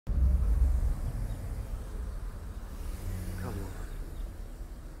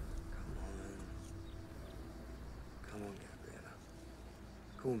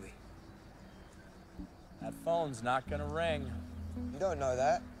call me? That phone's not gonna ring. You don't know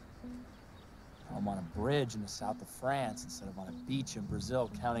that. I'm on a bridge in the south of France instead of on a beach in Brazil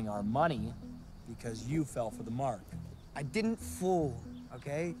counting our money because you fell for the mark. I didn't fall,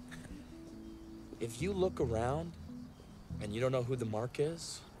 okay? If you look around and you don't know who the mark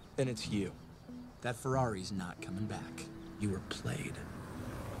is, then it's you. That Ferrari's not coming back. You were played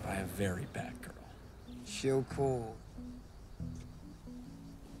by a very bad girl. She'll call.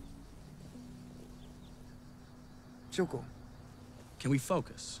 She'll call. Can we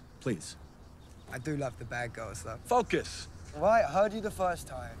focus, please? I do love the bad girls, though. Focus! Right, I heard you the first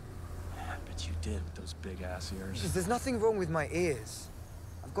time. I bet you did with those big ass ears. There's nothing wrong with my ears.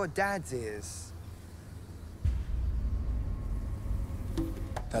 I've got Dad's ears.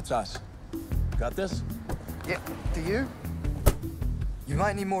 That's us. Got this? Yeah, do you? You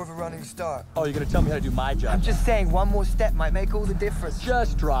might need more of a running start. Oh, you're gonna tell me how to do my job? I'm just saying, one more step might make all the difference.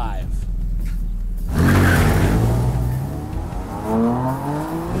 Just drive.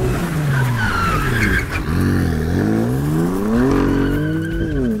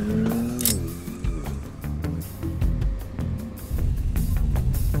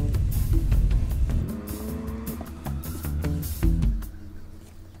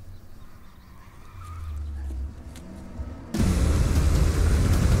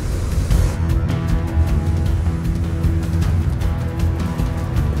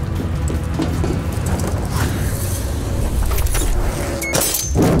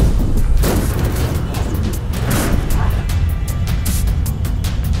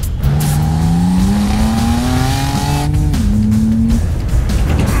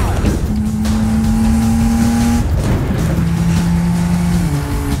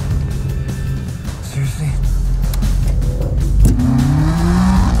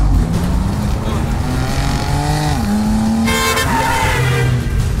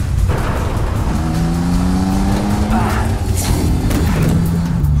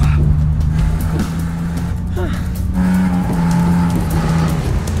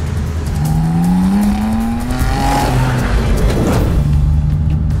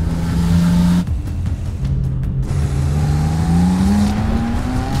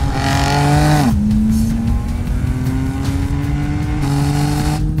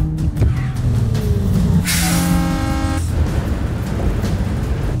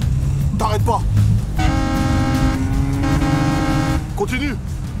 T'arrêtes pas! Continue!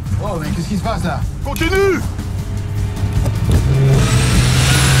 Oh, mais qu'est-ce qui se passe là? Continue!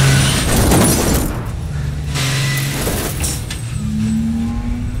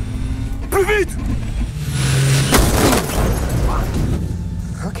 Plus vite!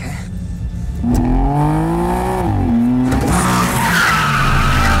 Ok.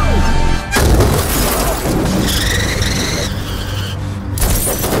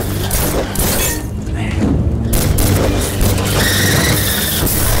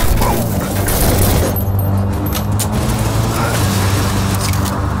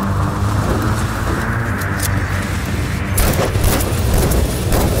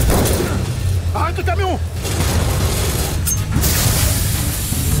 Arrête le camion!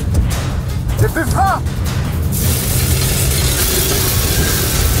 J'ai fait frein!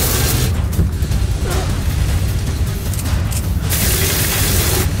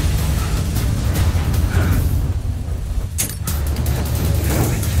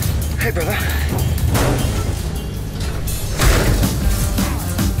 Hey, brother.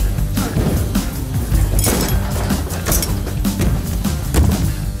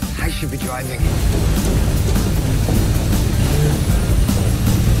 I should be driving.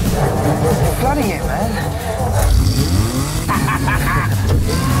 You're flooding it, man.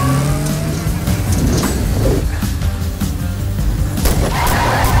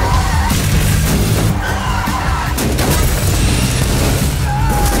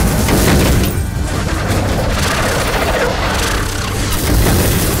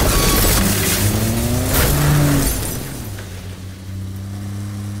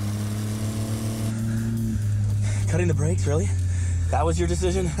 Cutting the brakes, really? That was your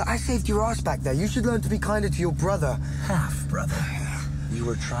decision? I saved your ass back there. You should learn to be kinder to your brother. Half, brother. We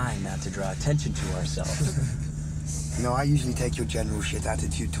were trying not to draw attention to ourselves. No, I usually take your general shit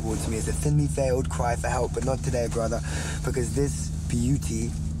attitude towards me as a thinly veiled cry for help, but not today, brother. Because this beauty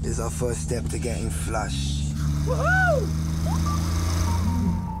is our first step to getting flush. Woohoo!